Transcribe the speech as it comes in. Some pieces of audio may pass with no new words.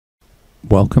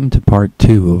Welcome to part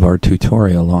 2 of our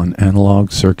tutorial on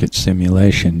analog circuit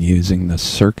simulation using the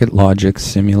CircuitLogix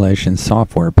simulation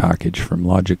software package from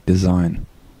Logic Design.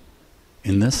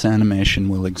 In this animation,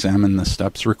 we'll examine the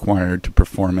steps required to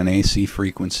perform an AC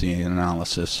frequency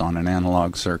analysis on an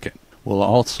analog circuit. We'll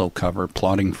also cover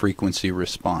plotting frequency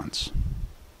response.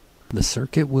 The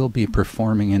circuit we'll be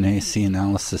performing an AC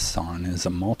analysis on is a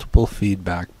multiple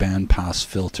feedback bandpass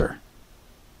filter.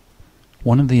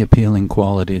 One of the appealing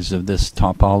qualities of this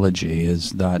topology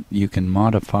is that you can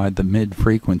modify the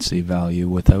mid-frequency value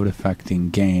without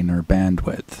affecting gain or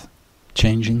bandwidth.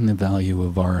 Changing the value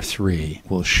of R3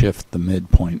 will shift the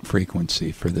midpoint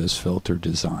frequency for this filter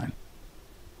design.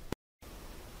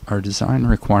 Our design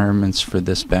requirements for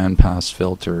this bandpass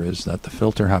filter is that the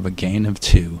filter have a gain of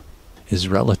 2, is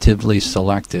relatively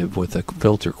selective with a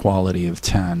filter quality of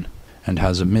 10, and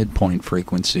has a midpoint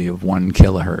frequency of 1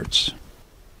 kHz.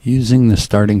 Using the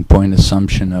starting point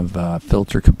assumption of a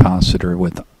filter capacitor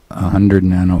with 100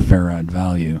 nanofarad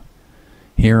value,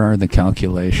 here are the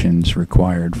calculations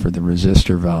required for the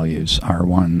resistor values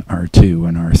R1, R2,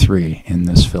 and R3 in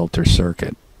this filter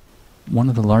circuit. One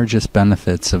of the largest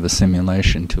benefits of a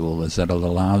simulation tool is that it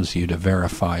allows you to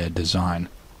verify a design.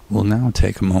 We'll now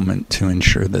take a moment to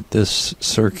ensure that this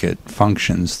circuit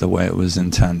functions the way it was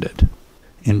intended.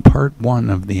 In part 1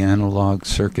 of the analog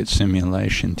circuit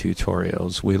simulation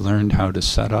tutorials, we learned how to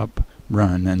set up,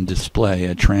 run, and display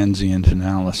a transient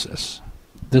analysis.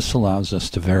 This allows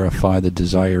us to verify the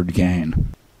desired gain.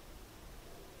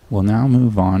 We'll now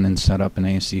move on and set up an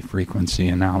AC frequency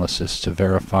analysis to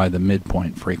verify the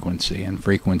midpoint frequency and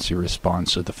frequency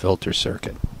response of the filter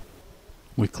circuit.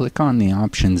 We click on the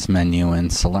Options menu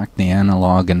and select the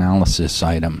Analog Analysis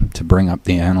item to bring up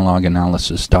the Analog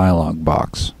Analysis dialog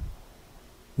box.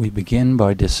 We begin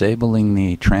by disabling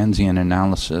the transient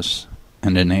analysis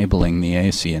and enabling the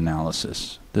AC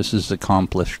analysis. This is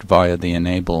accomplished via the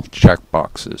Enable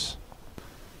checkboxes.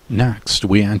 Next,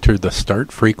 we enter the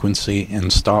start frequency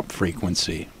and stop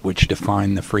frequency, which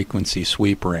define the frequency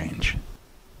sweep range.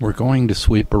 We're going to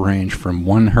sweep a range from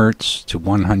 1 Hz to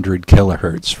 100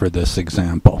 kHz for this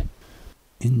example.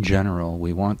 In general,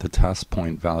 we want the test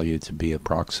point value to be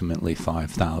approximately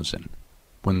 5,000.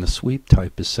 When the sweep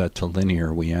type is set to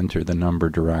linear, we enter the number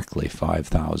directly,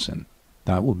 5,000.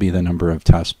 That will be the number of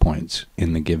test points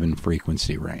in the given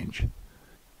frequency range.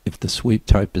 If the sweep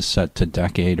type is set to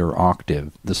decade or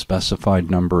octave, the specified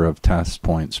number of test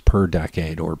points per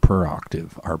decade or per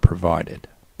octave are provided.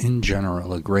 In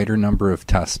general, a greater number of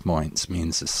test points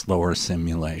means a slower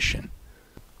simulation.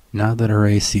 Now that our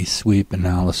AC sweep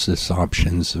analysis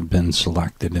options have been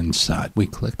selected and set, we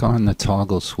click on the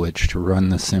toggle switch to run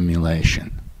the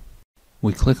simulation.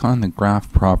 We click on the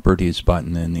Graph Properties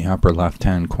button in the upper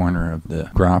left-hand corner of the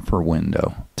grapher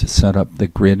window to set up the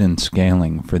grid and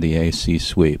scaling for the AC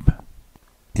sweep.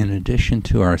 In addition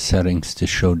to our settings to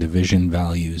show division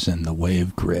values and the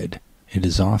wave grid, it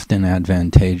is often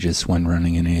advantageous when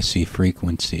running an AC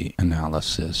frequency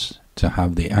analysis to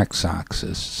have the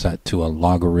x-axis set to a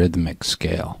logarithmic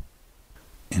scale.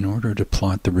 In order to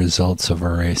plot the results of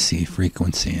our AC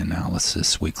frequency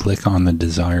analysis, we click on the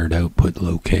desired output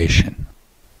location.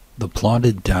 The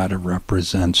plotted data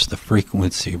represents the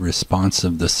frequency response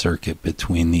of the circuit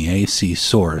between the AC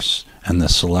source and the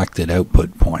selected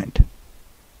output point.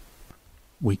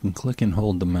 We can click and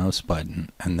hold the mouse button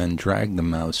and then drag the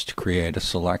mouse to create a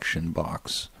selection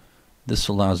box. This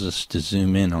allows us to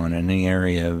zoom in on any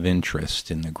area of interest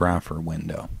in the grapher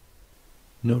window.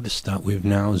 Notice that we've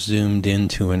now zoomed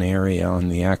into an area on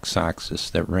the x-axis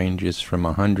that ranges from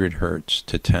 100 Hz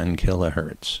to 10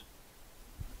 kHz.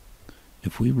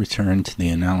 If we return to the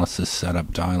Analysis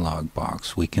Setup dialog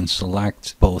box, we can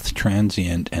select both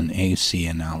transient and AC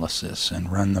analysis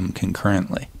and run them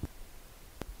concurrently.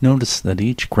 Notice that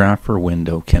each grapher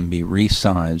window can be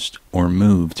resized or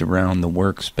moved around the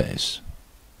workspace.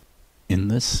 In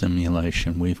this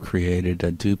simulation, we've created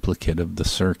a duplicate of the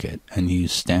circuit and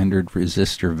used standard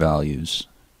resistor values.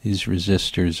 These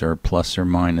resistors are plus or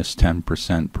minus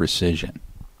 10% precision.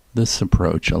 This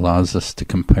approach allows us to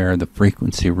compare the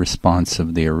frequency response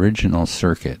of the original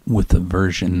circuit with a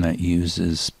version that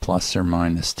uses plus or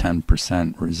minus 10%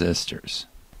 resistors.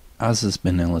 As has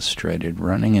been illustrated,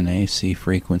 running an AC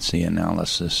frequency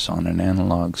analysis on an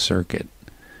analog circuit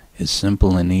is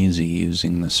simple and easy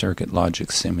using the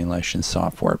CircuitLogix simulation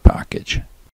software package.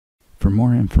 For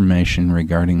more information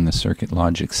regarding the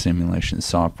CircuitLogix simulation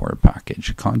software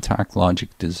package, contact Logic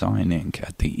Design Inc.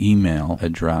 at the email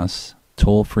address,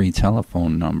 toll-free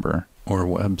telephone number, or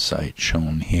website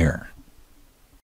shown here.